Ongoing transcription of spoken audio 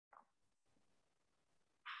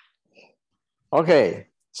Okay,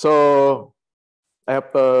 so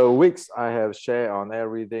after weeks, I have shared on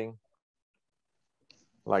everything,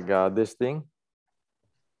 like this thing.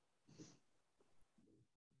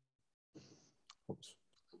 Oops,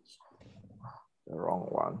 the wrong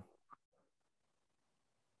one.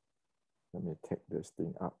 Let me take this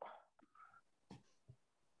thing up.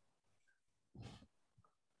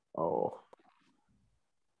 Oh.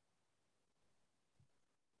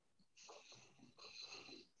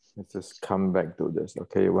 Let's just come back to this.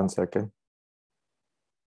 Okay, 1 second.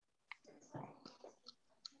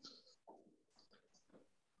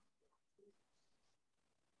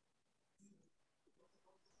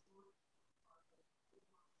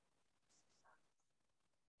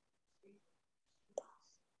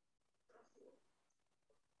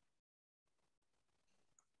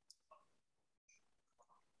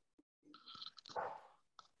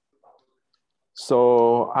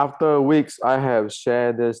 So after weeks, I have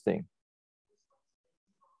shared this thing.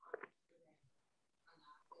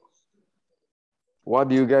 What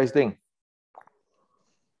do you guys think?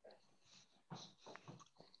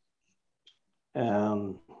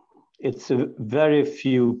 It's a very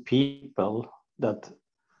few people that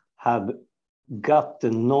have got the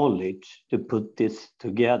knowledge to put this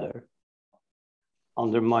together.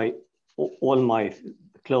 Under all my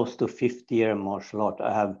close to 50-year martial art,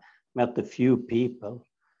 I have met a few people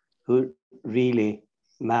who really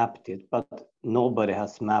mapped it, but nobody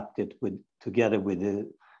has mapped it together with the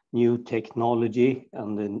new technology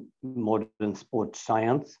and the modern sports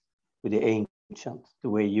science with the ancient, the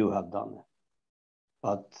way you have done it.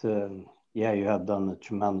 But yeah, you have done a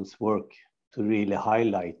tremendous work to really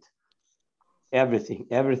highlight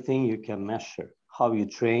everything you can measure, how you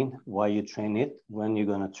train, why you train it, when you're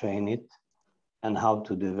going to train it, and how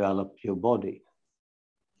to develop your body.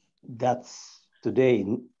 That's today,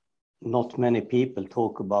 not many people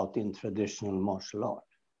talk about in traditional martial art.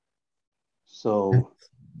 So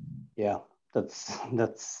yeah,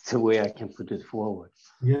 that's the way I can put it forward.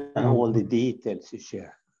 Yeah, and all the details you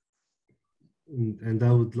share. And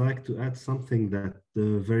I would like to add something, that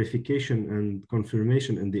the verification and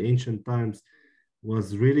confirmation in the ancient times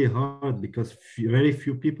was really hard, because very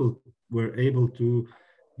few people were able to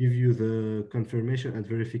give you the confirmation and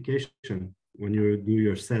verification when you do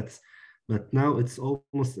your sets. But now it's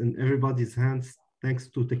almost in everybody's hands thanks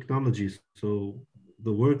to technology. So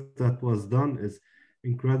the work that was done is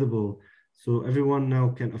incredible. So everyone now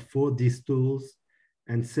can afford these tools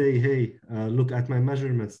and say, hey, look at my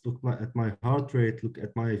measurements, look at my heart rate, look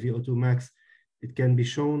at my VO2 max. It can be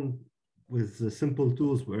shown with simple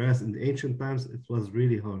tools, whereas in the ancient times, it was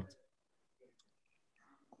really hard.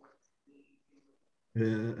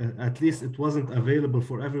 At least it wasn't available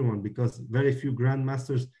for everyone, because very few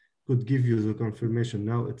grandmasters could give you the confirmation.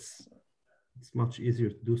 Now it's much easier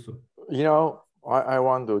to do so. You know, I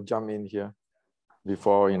want to jump in here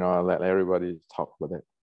before, I let everybody talk about it.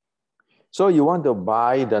 So you want to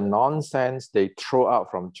buy the nonsense they throw out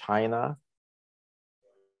from China?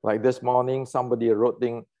 Like this morning, somebody wrote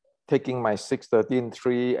taking my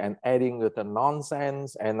 613-3 and adding with the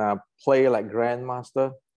nonsense and play like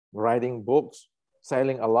grandmaster, writing books,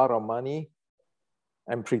 selling a lot of money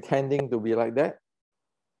and pretending to be like that.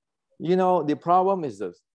 The problem is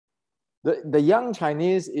this. The young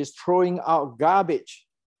Chinese is throwing out garbage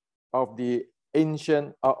of the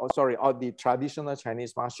ancient, of the traditional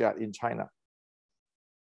Chinese martial art in China.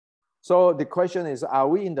 So the question is, are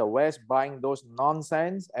we in the West buying those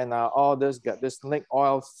nonsense and all this, get this snake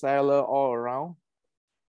oil seller all around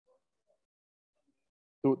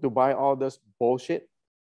to buy all this bullshit?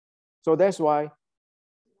 So that's why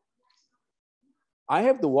I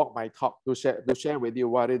have to walk my talk to share with you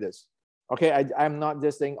what it is. Okay, I'm not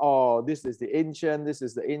just saying, oh, this is the ancient, this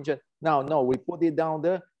is the ancient. No, we put it down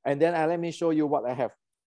there and then let me show you what I have.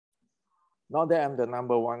 Not that I'm the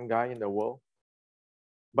 #1 guy in the world,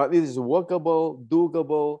 but it is workable,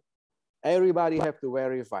 doable. Everybody have to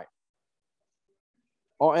verify.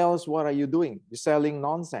 Or else what are you doing? You're selling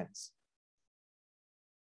nonsense.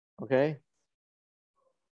 Okay?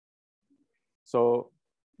 So,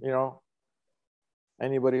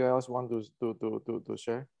 anybody else want to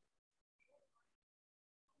share?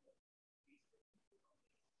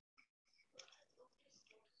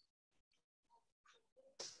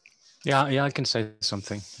 Yeah, I can say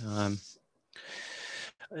something.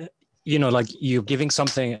 Like you're giving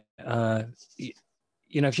something,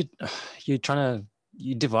 if you're trying to,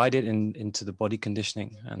 you divide it into the body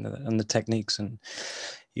conditioning and the techniques, and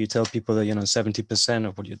you tell people that 70%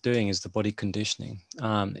 of what you're doing is the body conditioning.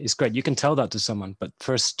 It's great. You can tell that to someone, but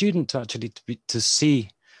for a student to actually to see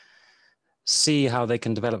how they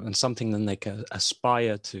can develop and something then they can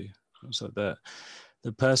aspire to, So the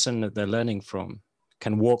person that they're learning from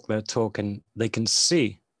can walk their talk and they can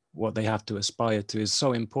see what they have to aspire to is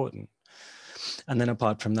so important. And then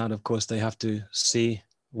apart from that, of course, they have to see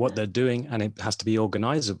what they're doing, and it has to be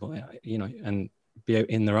organizable, you know, and be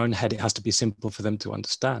in their own head. It has to be simple for them to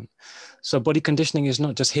understand. So body conditioning is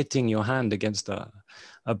not just hitting your hand against a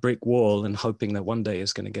brick wall and hoping that one day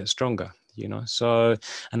it's going to get stronger, you know. So,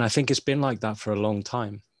 and I think it's been like that for a long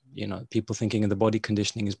time, you know, people thinking of the body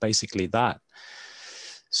conditioning is basically that.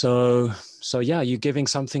 So yeah, you're giving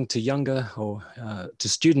something to younger or to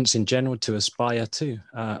students in general to aspire to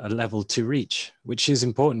a level to reach, which is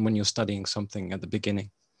important when you're studying something at the beginning.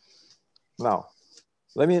 Now,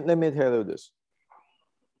 let me tell you this.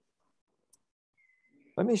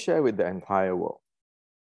 Let me share with the entire world.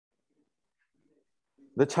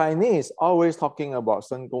 The Chinese always talking about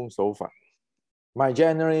身功手法. My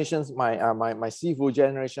generations, my Sifu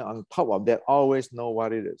generation on top of that always know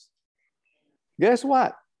what it is. Guess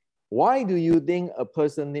what? Why do you think a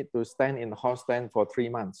person need to stand in horse stand for 3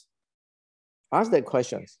 months? Ask that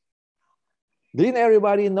questions. Didn't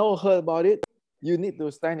everybody heard about it? You need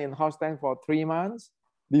to stand in horse stand for 3 months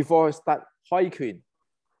before start Hoi Queen.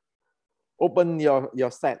 Open your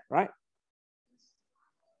set, right?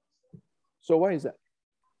 So what is that?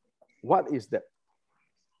 What is that?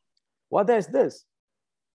 What is this?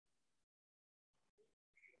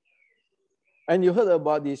 And you heard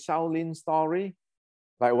about the Shaolin story?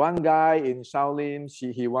 Like one guy in Shaolin,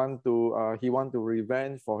 he want to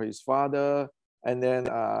revenge for his father, and then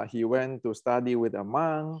he went to study with a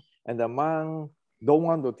monk, and the monk don't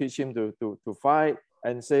want to teach him to fight,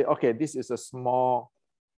 and say, okay, this is a small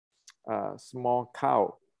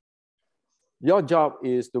cow. Your job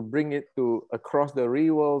is to bring it across the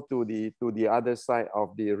river to the other side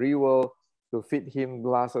of the river to feed him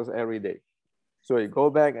glasses every day. So he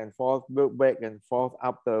go back and forth, back and forth.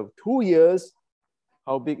 After 2 years,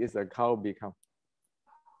 how big is the cow become?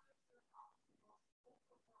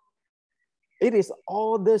 It is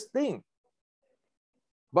all this thing.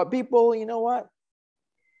 But people, you know what?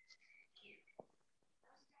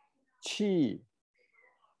 Qi,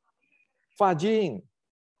 Fa Jing.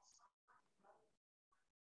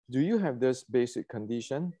 Do you have this basic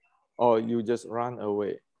condition, or you just run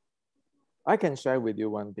away? I can share with you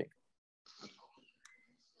one thing.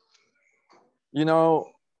 You know,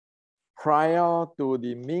 prior to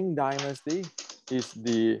the Ming Dynasty is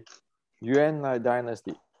the Yuan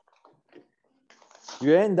Dynasty.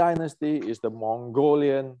 Yuan Dynasty is the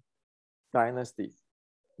Mongolian dynasty.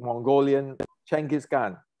 Mongolian Genghis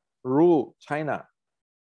Khan ruled China.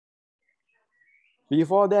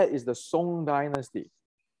 Before that is the Song Dynasty.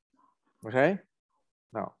 Okay?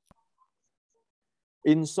 Now,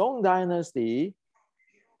 in Song Dynasty,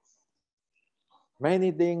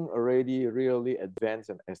 many things already really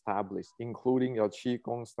advanced and established, including your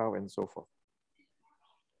Qigong style and so forth.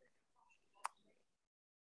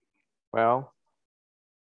 Well,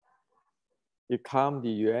 it comes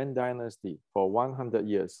the Yuan Dynasty for 100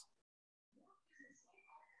 years.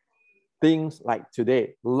 Things like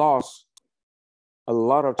today, lost. A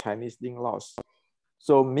lot of Chinese things lost.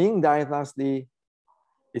 So Ming Dynasty,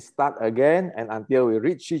 it start again, and until we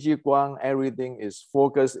reach Qi Guang, everything is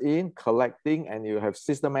focused in collecting, and you have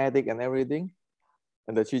systematic and everything,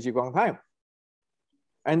 and the Qi Guang time.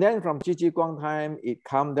 And then from Qi Guang time, it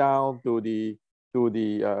come down to the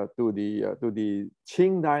Qing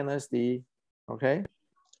Dynasty, okay,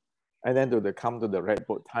 and then come to the Red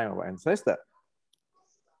Boat time of our ancestor.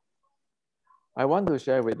 I want to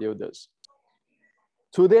share with you this.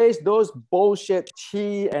 Today's those bullshit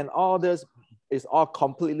Qi and all this is all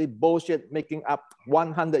completely bullshit, making up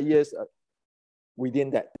 100 years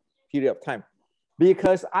within that period of time.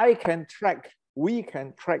 Because we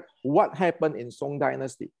can track what happened in Song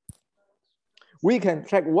Dynasty. We can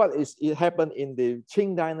track it happened in the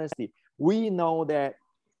Qing Dynasty. We know that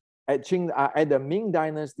at the Ming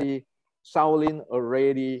Dynasty, Shaolin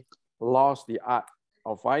already lost the art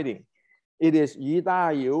of fighting. It is Yi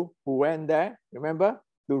Dayu who went there, remember,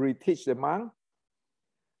 to reteach the monk.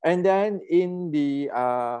 And then in the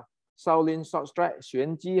Shaolin Short Strike,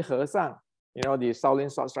 Xuan Ji He Sang, you know, the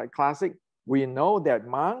Shaolin Short Strike classic, we know that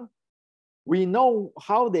monk, we know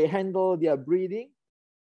how they handle their breathing.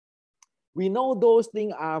 We know those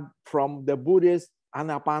things are from the Buddhist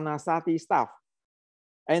Anapanasati stuff.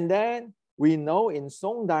 And then we know in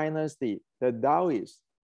Song Dynasty, the Taoists.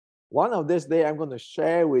 One of this day, I'm going to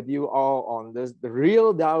share with you all on this, the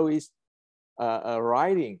real Taoist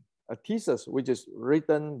writing, a thesis, which is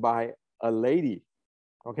written by a lady,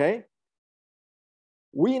 okay?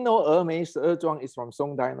 We know Mei Zhuang is from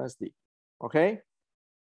Song Dynasty, okay?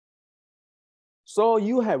 So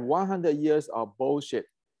you have 100 years of bullshit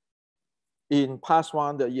in past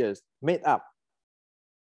 100 years made up.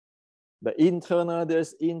 The internal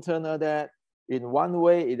this, internal that. In one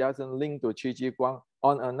way, it doesn't link to Qi Ji Guang.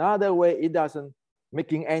 On another way, it doesn't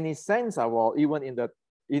making any sense at all, even in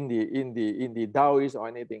the Taoist or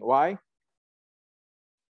anything. Why?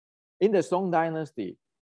 In the Song Dynasty,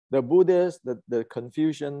 the Buddhists, the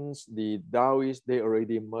Confucians, the Taoists, they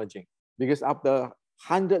already merging. Because after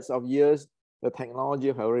hundreds of years, the technology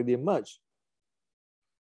have already merged.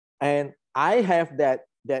 And I have that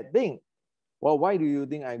thing. Well, why do you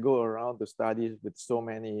think I go around to study with so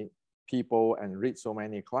many people and read so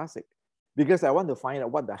many classics? Because I want to find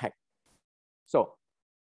out what the heck. So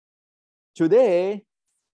today,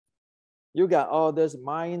 you got all this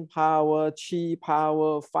mind power, chi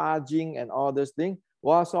power, fa jing, and all this thing.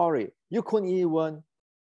 Well, sorry, you couldn't even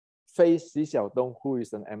face Xi Xiaodong, who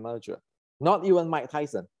is an emerger. Not even Mike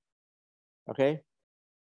Tyson. Okay.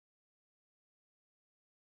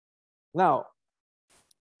 Now,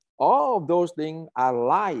 all of those things are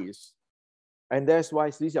lies. And that's why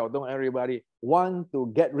Xi Xiaodong, everybody want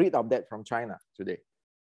to get rid of that from China today.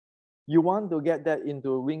 You want to get that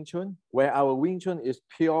into Wing Chun, where our Wing Chun is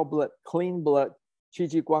pure blood, clean blood, Qi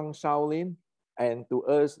Ji Guang Shaolin, and to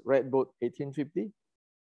us, Red Boat 1850.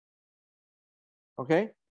 Okay?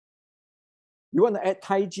 You want to add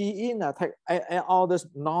Tai Chi in, add all this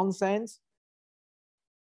nonsense?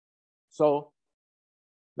 So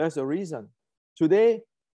that's the reason. Today,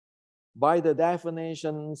 by the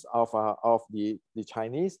definitions of the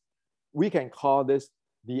Chinese, we can call this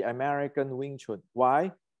the American Wing Chun.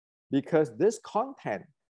 Why? Because this content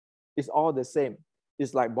is all the same.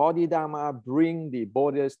 It's like Bodhidharma bring the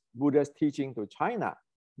Buddha's teaching to China,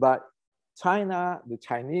 but China, the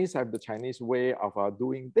Chinese have the Chinese way of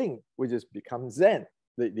doing things, which is become Zen,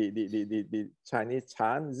 the Chinese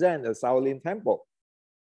Chan Zen, the Shaolin Temple.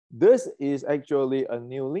 This is actually a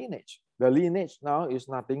new lineage. The lineage now is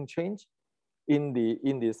nothing changed in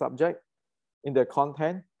the subject, in the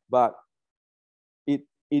content, but it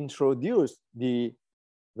introduced the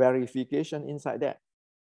verification inside there.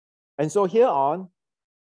 And so here on,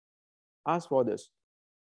 ask for this.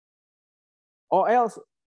 Or else,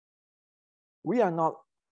 we are not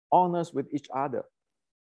honest with each other.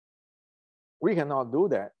 We cannot do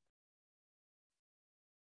that.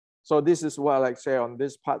 So this is what I like to say on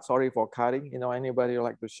this part. Sorry for cutting. You know, anybody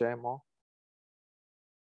like to share more?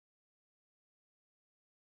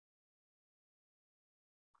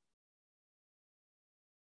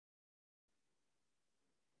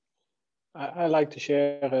 I like to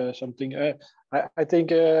share something. I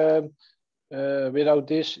think without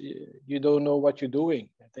this, you don't know what you're doing.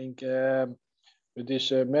 I think with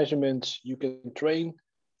this measurements, you can train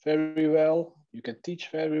very well, you can teach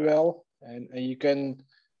very well, and you can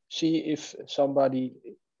see if somebody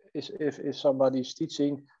if somebody is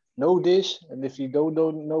teaching know this, and if you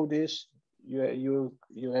don't know this, you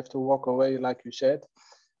have to walk away, like you said,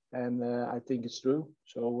 and I think it's true.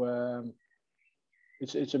 So.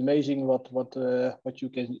 It's amazing what you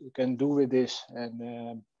can do with this,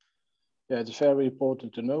 and yeah, it's very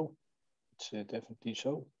important to know. It's definitely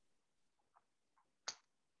so.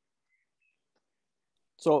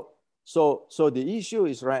 So the issue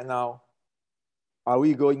is right now, are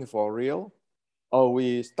we going for real, or are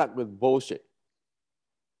we stuck with bullshit?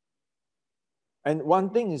 And one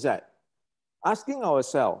thing is that asking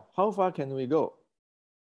ourselves, how far can we go?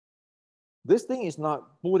 This thing is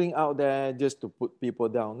not putting out there just to put people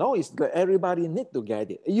down. No, it's that everybody need to get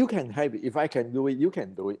it. You can have it. If I can do it, you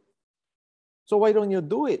can do it. So why don't you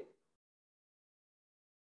do it?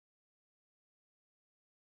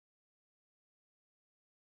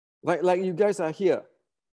 Like you guys are here.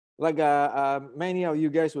 Like many of you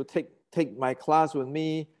guys will take my class with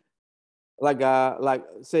me. Like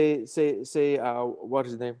say what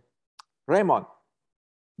is his name? Raymond.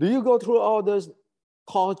 Do you go through all this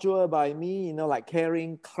torture by me, you know, like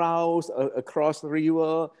carrying crowds across the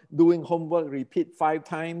river, doing homework, repeat 5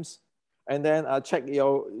 times, and then check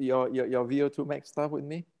your VO2 max stuff with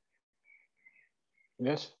me?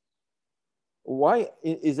 Yes. Why?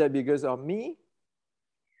 Is that because of me?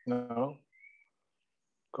 No.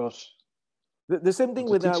 Because the same thing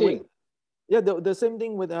with yeah, the same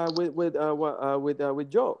thing with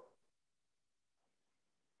Joe.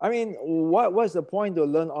 I mean, what's the point to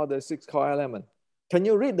learn all the 6 core elements? Can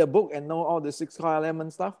you read the book and know all the 6 core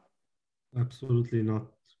element stuff? Absolutely not.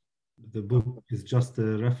 The book is just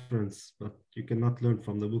a reference, but you cannot learn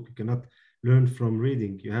from the book. You cannot learn from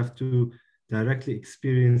reading. You have to directly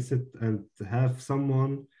experience it and have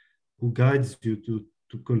someone who guides you to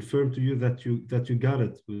confirm to you that you got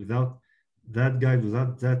it. Without that guy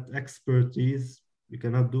without that expertise, you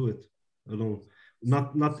cannot do it alone.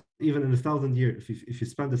 Not even in 1,000 years. If you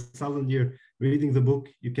spend 1,000 years reading the book,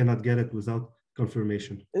 you cannot get it without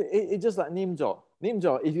confirmation. It's just like Nimjo.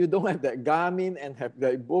 Nimjo, if you don't have that Garmin and have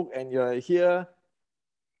that book and you're here.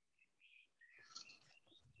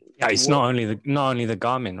 Yeah, it's not only the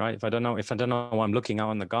Garmin, right? If I don't know what I'm looking at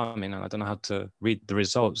on the Garmin, and I don't know how to read the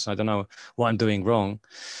results, I don't know what I'm doing wrong.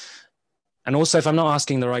 And also, if I'm not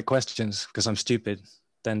asking the right questions because I'm stupid,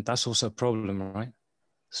 then that's also a problem, right?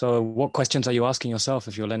 So what questions are you asking yourself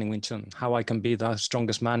if you're learning Wing Chun? How I can be the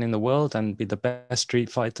strongest man in the world and be the best street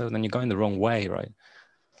fighter? Then you're going the wrong way, right?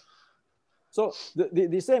 So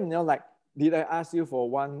the same, like, did I ask you for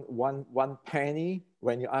one penny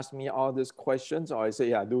when you ask me all these questions, or I say,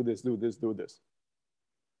 yeah, do this, do this, do this?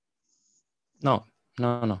 No.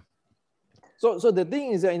 So the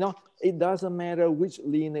thing is that, it doesn't matter which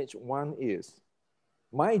lineage one is.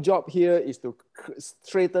 My job here is to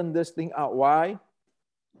straighten this thing out. Why?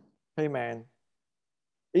 Hey, man,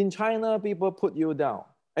 in China, people put you down.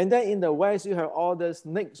 And then in the West, you have all the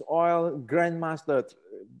snakes oil grandmaster.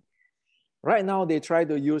 Right now, they try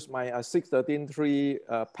to use my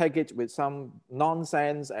 613.3 package with some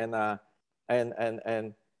nonsense and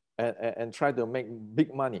try to make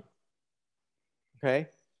big money. Okay?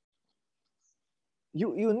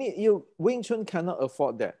 Wing Chun cannot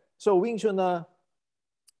afford that. So Wing Chun,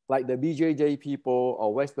 like the BJJ people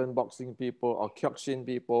or Western boxing people or Kyokushin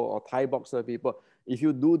people or Thai boxer people, if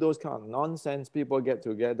you do those kind of nonsense, people get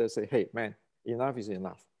together and say, hey, man, enough is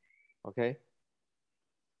enough. Okay?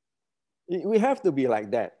 We have to be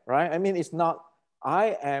like that, right? I mean, it's not,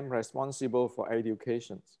 I am responsible for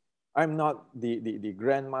education. I'm not the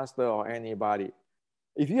grandmaster or anybody.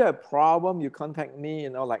 If you have a problem, you contact me,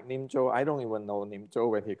 like Nimjo. I don't even know Nimjo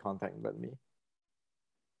when he contacted me.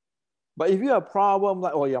 But if you have a problem,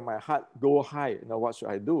 like, oh yeah, my heart go high, what should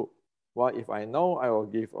I do? Well, if I know, I will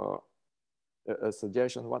give a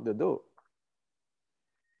suggestion what to do.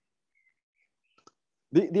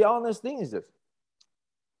 The honest thing is this.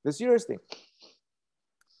 The serious thing.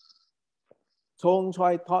 Tong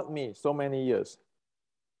Choi taught me so many years.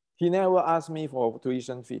 He never asked me for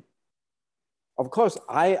tuition fee. Of course,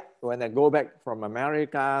 when I go back from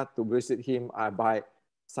America to visit him, I buy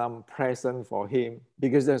some present for him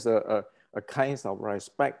because there's a kind of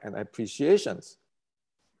respect and appreciations.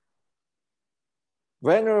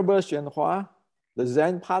 Venerable Xuanhua, the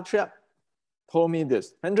Zen patriarch, told me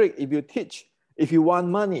this: Hendrik, if you want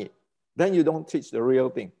money, then you don't teach the real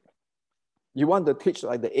thing. You want to teach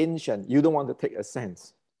like the ancient, you don't want to take a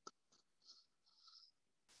sense.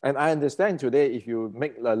 And I understand today, if you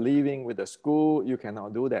make a living with the school, you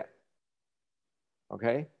cannot do that.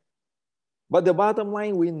 Okay? But the bottom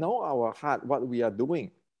line, we know our heart, what we are doing.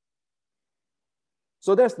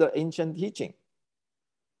 So that's the ancient teaching.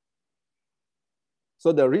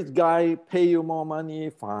 So the rich guy pay you more money,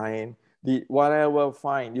 fine. Whatever,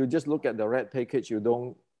 fine. You just look at the red package, you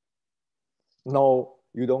don't know,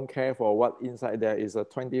 you don't care for what inside there is a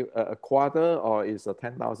quarter or is a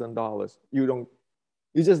 $10,000.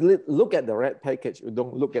 You just look at the red package. You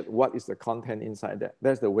don't look at what is the content inside there.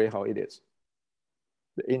 That's the way how it is.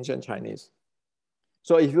 The ancient Chinese.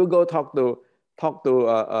 So if you go talk to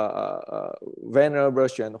Venerable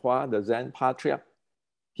Xuanhua, the Zen patriarch,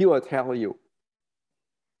 he will tell you,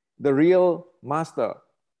 the real master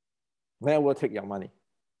never take your money.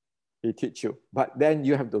 He teach you, but then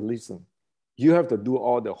you have to listen. You have to do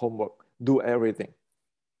all the homework, do everything.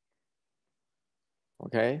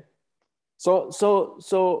 Okay. So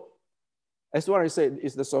as what I said,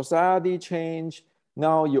 is the society change?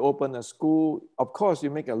 Now you open a school. Of course, you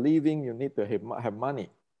make a living. You need to have money.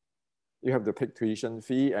 You have to take tuition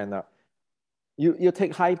fee, and you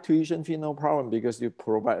take high tuition fee, no problem, because you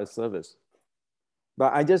provide a service.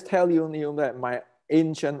 But I just tell you that my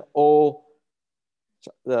ancient old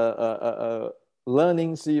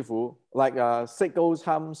learning sifu, like Siko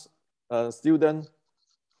Cham's student,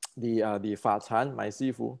 the Fa Chan, my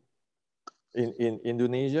sifu, in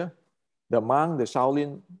Indonesia, the monk, the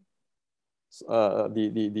Shaolin,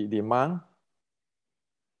 the monk,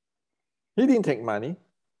 he didn't take money.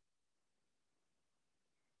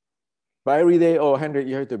 But every day, oh, Hendrik,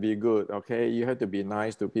 you have to be good, okay? You have to be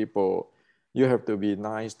nice to people. You have to be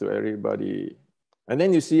nice to everybody. And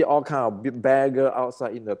then you see all kind of beggar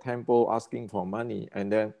outside in the temple asking for money,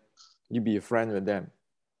 and then you be a friend with them.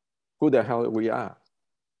 Who the hell we are?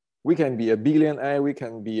 We can be a billionaire, we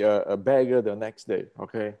can be a beggar the next day,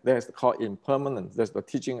 okay? That's called impermanence. That's the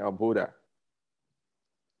teaching of Buddha.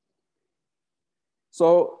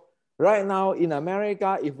 So right now in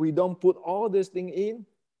America, if we don't put all this thing in,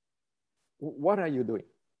 what are you doing?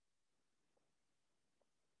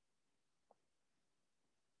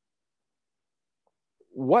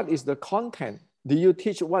 what is the content? Do you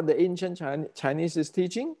teach what the ancient Chinese is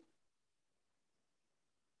teaching?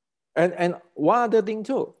 And one other thing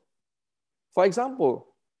too. For example,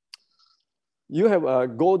 you have a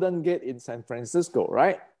Golden Gate in San Francisco,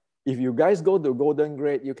 right? If you guys go to Golden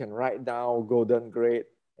Gate, you can write down Golden Gate,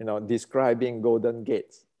 you know, describing Golden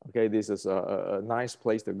Gates. Okay, this is a nice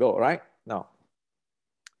place to go, right? Now,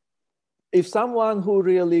 if someone who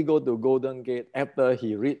really go to Golden Gate after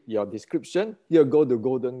he read your description, he'll go to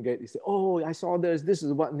Golden Gate. He say, "Oh, I saw this. This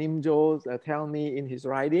is what Nimjo tell me in his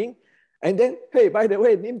writing." And then, hey, by the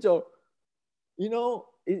way, Nimjo, you know,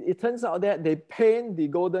 it turns out that they paint the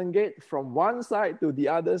Golden Gate from one side to the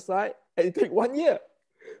other side, and it takes 1 year.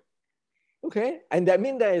 Okay, and that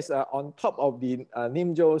means there is on top of the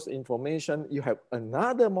Nimjo's information, you have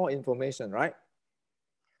another more information, right?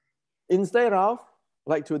 Instead of,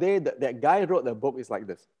 like today, that guy wrote a book is like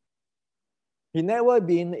this. He never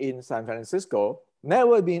been in San Francisco,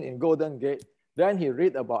 never been in Golden Gate. Then he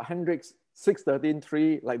read about Hendrix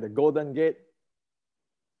 613.3, like the Golden Gate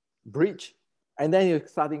Bridge. And then he's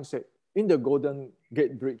starting to say, in the Golden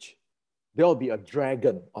Gate Bridge, there'll be a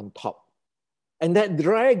dragon on top. And that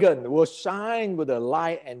dragon will shine with the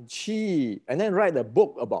light and chi, and then write a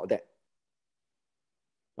book about that.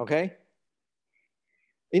 Okay?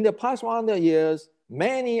 In the past 100 years,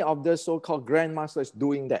 many of the so-called grandmasters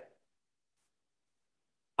doing that.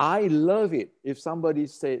 I love it if somebody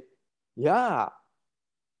said, yeah,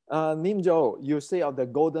 Nimjo, you say of the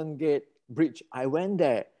Golden Gate Bridge, I went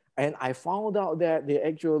there and I found out that they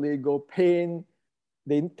actually go paint.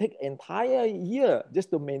 They take entire year just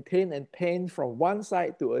to maintain and paint from one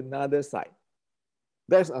side to another side.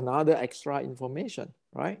 That's another extra information,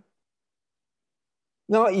 right?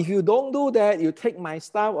 Now, if you don't do that, you take my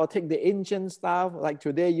stuff or take the ancient stuff, like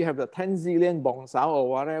today you have the 10 zillion bong sao or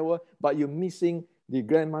whatever, but you're missing the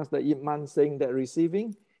Grandmaster Ip Man saying that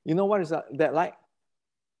receiving. You know what is that like?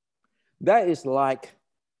 That is like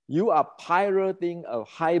you are pirating a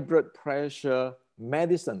high blood pressure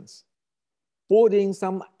medicines, putting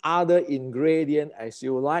some other ingredient as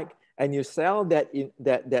you like, and you sell that in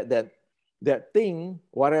that thing,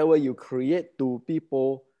 whatever you create to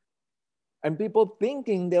people, and people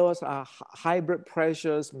thinking there was a high blood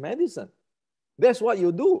pressure medicine. That's what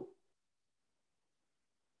you do.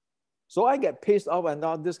 So I get pissed off and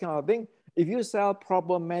all this kind of thing. If you sell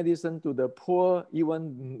proper medicine to the poor,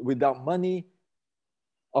 even without money,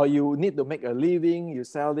 or you need to make a living, you're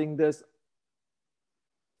selling this,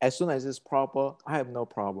 as soon as it's proper, I have no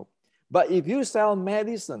problem. But if you sell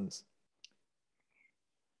medicines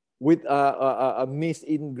with a mixed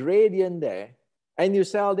ingredient there, and you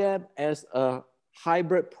sell them as a high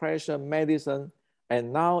blood pressure medicine,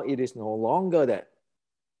 and now it is no longer that,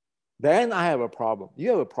 then I have a problem.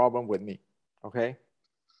 You have a problem with me, okay?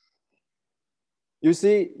 You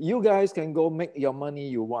see, you guys can go make your money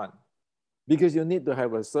you want because you need to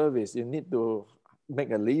have a service. You need to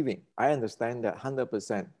make a living. I understand that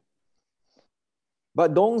 100%.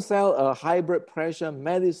 But don't sell a high blood pressure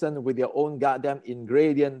medicine with your own goddamn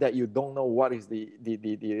ingredient that you don't know what is the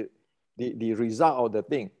result of the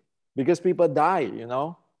thing, because people die, you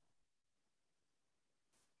know.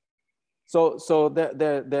 So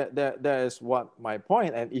that is what my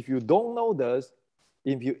point. And if you don't know this,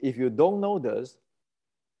 if you don't know this,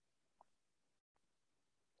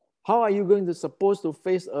 how are you going to supposed to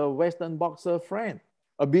face a Western boxer friend,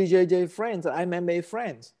 a BJJ friend, an MMA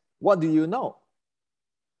friends? What do you know?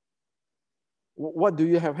 What do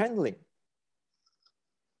you have handling?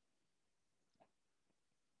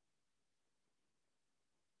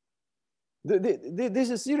 This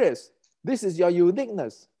is serious. This is your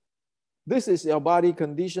uniqueness. This is your body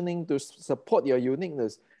conditioning to support your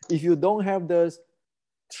uniqueness. If you don't have this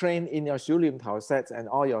trained in your Xu Lim Tao sets and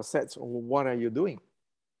all your sets, what are you doing?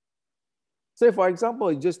 Say, for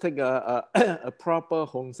example, you just take a proper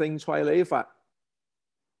Hong Sing Choi Lei Fat.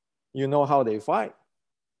 You know how they fight.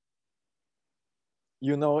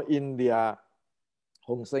 You know, in their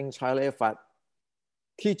Hong Sing Choi Lei Fat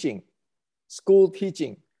teaching, school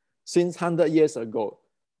teaching, since 100 years ago,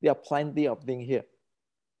 there are plenty of things here,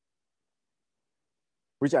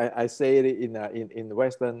 which I say in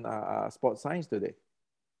Western sports science today.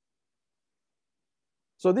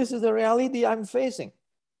 So this is the reality I'm facing.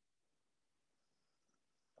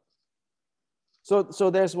 So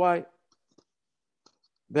that's why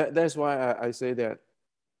I say that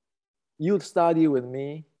you study with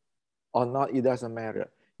me or not, it doesn't matter.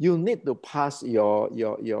 You need to pass your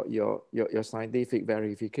scientific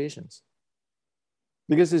verifications,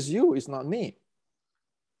 because it's you, it's not me.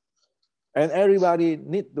 And everybody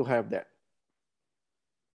need to have that.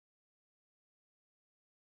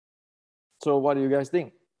 So what do you guys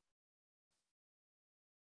think?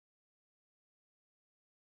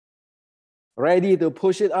 Ready to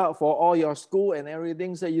push it out for all your school and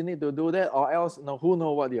everything, say you need to do that, or else no, who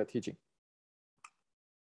know what you're teaching?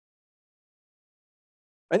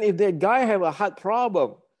 And if the guy have a heart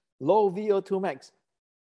problem, low VO2 max,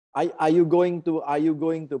 are you going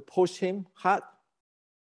to push him hard?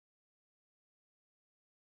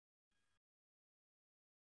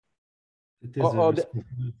 It is Or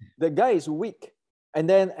the guy is weak, and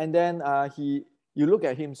then you look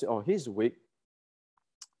at him, say, oh, he's weak.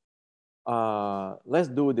 Let's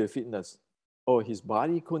do the fitness. Oh, his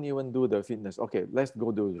body couldn't even do the fitness. Okay, let's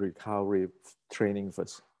go do recovery training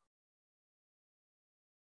first.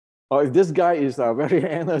 Or if this guy is very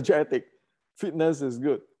energetic, fitness is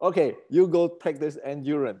good. Okay, you go practice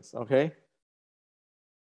endurance. Okay.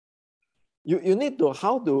 You need to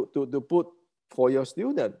how to put for your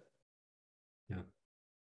student. Yeah.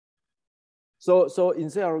 So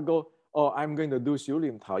instead of go, oh, I'm going to do 小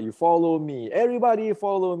林桃. You follow me. Everybody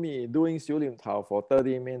follow me doing 小林桃 for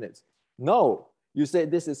 30 minutes. No, you say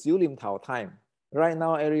this is 小林桃 time. Right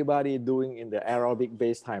now, everybody doing in the aerobic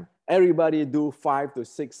base time. Everybody do 5 to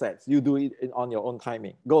 6 sets. You do it on your own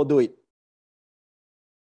timing. Go do it.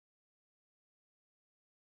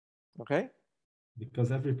 Okay?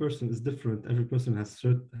 Because every person is different. Every person has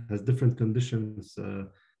different conditions,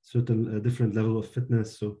 certain different level of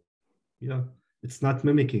fitness. So yeah, it's not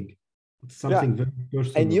mimicking. It's something very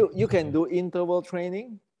personal. And you can do interval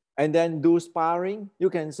training and then do sparring. You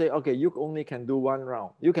can say, okay, you only can do 1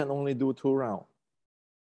 round. You can only do 2 rounds.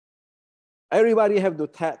 Everybody have to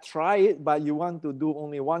try it, but you want to do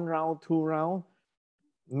only 1 round, 2 rounds.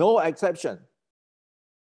 No exception.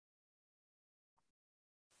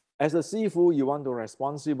 As a sifu, you want to be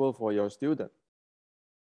responsible for your student.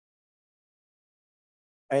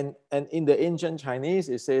 And in the ancient Chinese,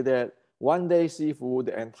 it say that one day sifu,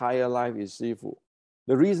 the entire life is sifu.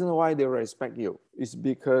 The reason why they respect you is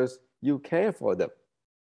because you care for them.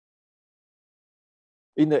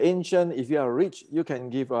 In the ancient, if you are rich, you can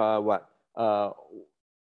give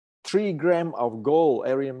 3 grams of gold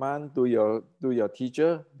every month to your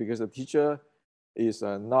teacher, because the teacher is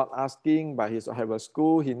not asking, but he have a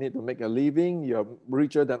school, he need to make a living. You're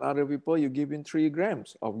richer than other people, you give him 3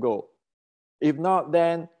 grams of gold. If not,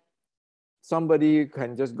 then somebody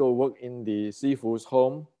can just go work in the sifu's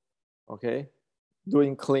home, okay,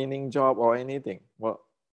 doing cleaning job or anything. Well,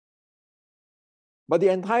 but the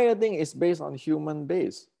entire thing is based on human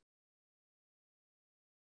base,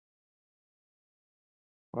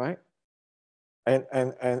 right?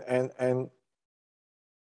 And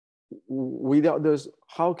without this,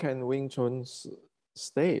 how can Wing Chun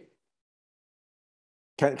stay?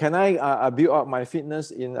 Can I build up my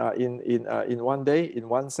fitness in 1 day, in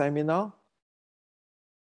 1 seminar?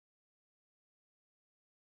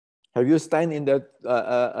 Have you stand in the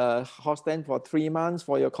hot stand for 3 months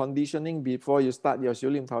for your conditioning before you start your 小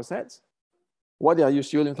林桃 sets? What are your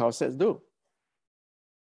小林桃 sets do?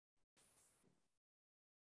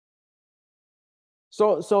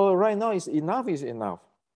 So right now is enough is enough.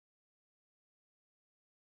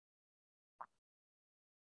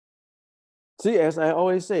 See, as I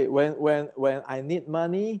always say, when I need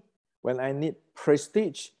money, when I need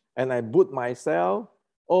prestige, and I boot myself,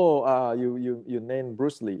 oh, you name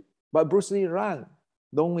Bruce Lee, but Bruce Lee run,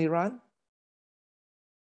 don't we run?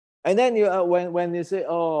 And then you when you say,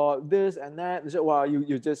 oh, this and that, you say, well,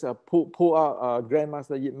 you just pull out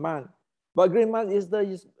Grandmaster Yip Man, but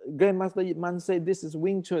Grandmaster Yip Man say this is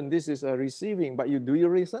Wing Chun, this is receiving, but do you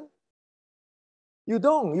listen? You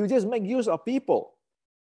don't. You just make use of people.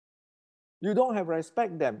 You don't have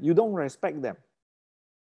respect them. You don't respect them.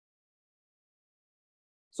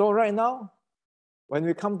 So right now, when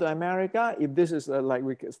we come to America, if this is like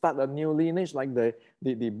we start a new lineage, like the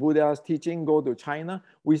Buddha's teaching, go to China,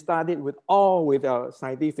 we started with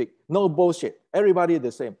scientific, no bullshit. Everybody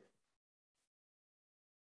the same.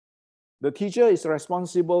 The teacher is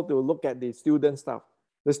responsible to look at the student stuff.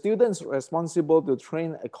 The student's responsible to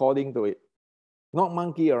train according to it, not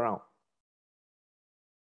monkey around.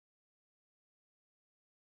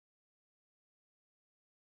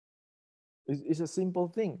 It's a simple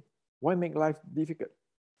thing. Why make life difficult?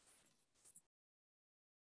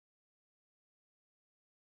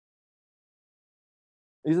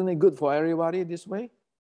 Isn't it good for everybody this way?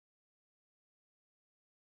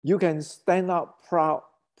 You can stand up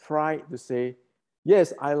pride to say,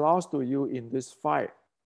 yes, I lost to you in this fight,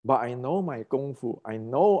 but I know my Kung Fu. I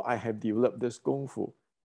know I have developed this Kung Fu.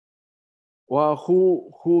 Well,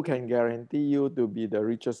 who can guarantee you to be the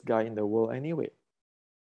richest guy in the world anyway?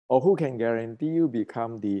 Or who can guarantee you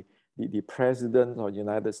become the the president of the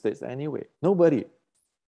United States anyway. Nobody.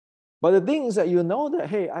 But the thing is that you know that,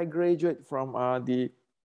 hey, I graduate from the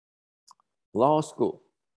law school.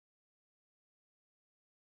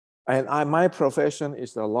 And my profession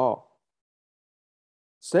is the law.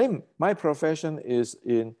 Same, my profession is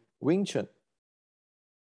in Wing Chun.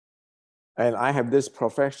 And I have this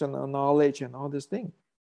professional knowledge and all this thing.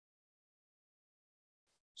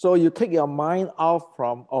 So you take your mind off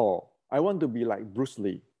from, oh, I want to be like Bruce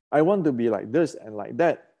Lee. I want to be like this and like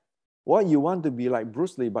that. What you want to be like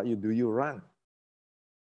Bruce Lee, but do you run?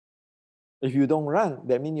 If you don't run,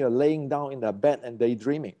 that means you're laying down in the bed and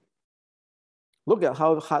daydreaming. Look at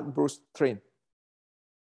how hard Bruce trained.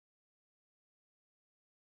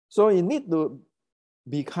 So you need to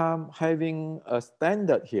become having a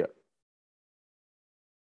standard here.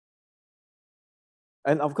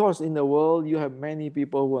 And of course, in the world, you have many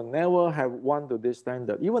people who will never have won to this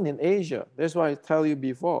standard, even in Asia. That's why I tell you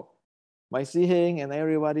before, my Siheng and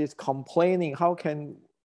everybody is complaining, how can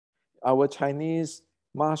our Chinese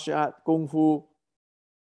martial art, Kung Fu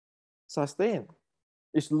sustain?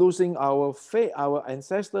 It's losing our faith, our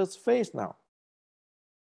ancestors' faith now.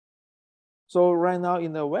 So right now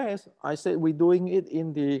in the West, I said we're doing it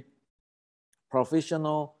in the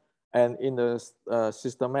professional and in the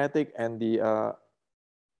systematic and the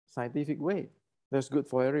scientific way. That's good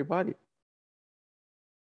for everybody.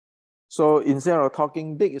 So instead of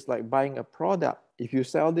talking big, it's like buying a product. If you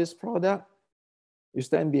sell this product, you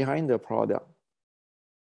stand behind the product.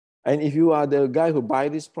 And if you are the guy who buy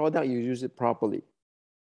this product, you use it properly.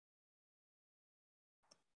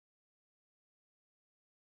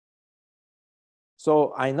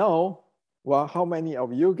 So I know, well, how many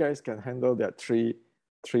of you guys can handle that three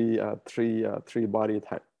body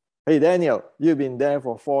type? Hey, Daniel, you've been there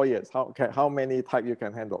for 4 years. How many type you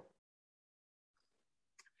can handle?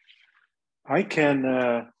 I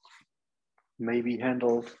can maybe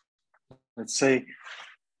handle, let's say,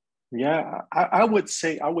 yeah, I would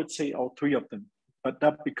say all three of them, but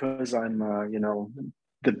not because I'm you know,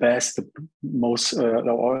 the best, the most,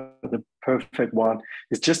 or the perfect one.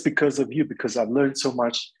 It's just because of you, because I've learned so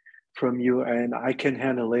much from you, and I can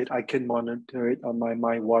handle it. I can monitor it on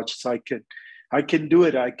my watch, so I can do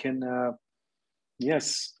it. I can,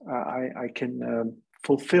 yes, I can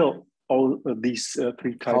fulfill all of these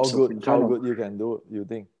three types of internal. How good you can do it, you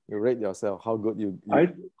think? You rate yourself, how good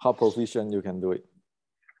how proficient you can do it?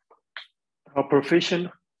 How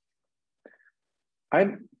proficient?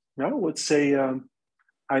 I would say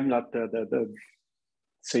I'm not the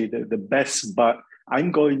best, but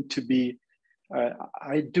I'm going to be.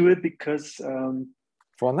 I do it because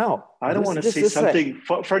for now, I don't want to say something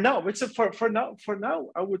for now. It's for now.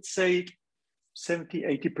 I would say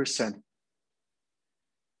 70-80%,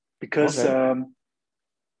 because okay.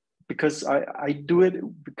 Because I do it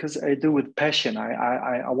because I do it with passion.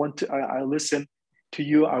 I want to. I listen to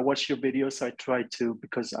you. I watch your videos. I try to,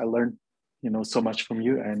 because I learned, you know, so much from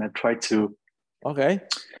you, and I try to. Okay.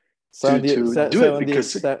 To do it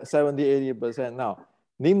because 70-80% now.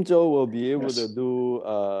 Nimjo will be able to do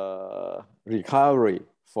recovery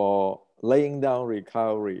for laying down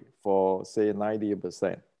recovery for say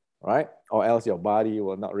 90%, right? Or else your body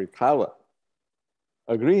will not recover.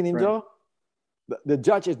 Agree, Nimjo? Right. The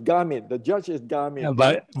judge is Garmin. The judge is Garmin. Yeah,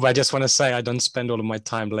 but I just want to say I don't spend all of my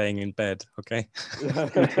time laying in bed, okay?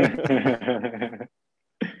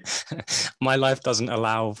 My life doesn't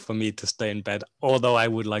allow for me to stay in bed, although I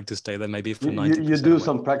would like to stay there maybe for 90%. You do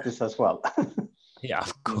some practice as well. Yeah,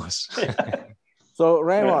 of course. So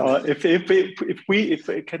Raymond, if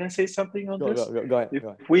can I say something on this? Go ahead.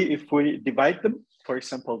 If we divide them, for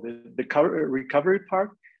example, the recovery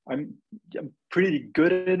part, I'm pretty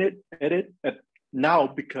good at it now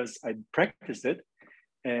because I practiced it,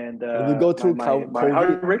 and you go through my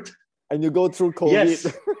heart rate. And you go through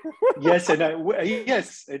COVID. Yes, and I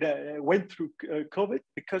went through COVID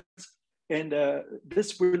because, and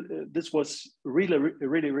this was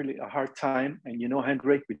really a hard time. And you know,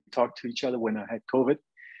 Hendrik, we talked to each other when I had COVID,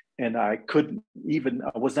 and I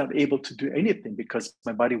was not able to do anything because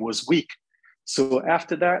my body was weak. So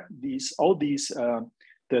after that, all these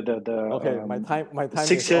okay, my time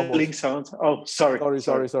six healing sounds. Oh, sorry.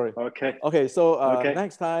 Okay. So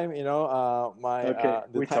next time, you know,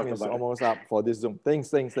 the time is almost up for this Zoom.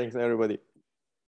 Thanks everybody.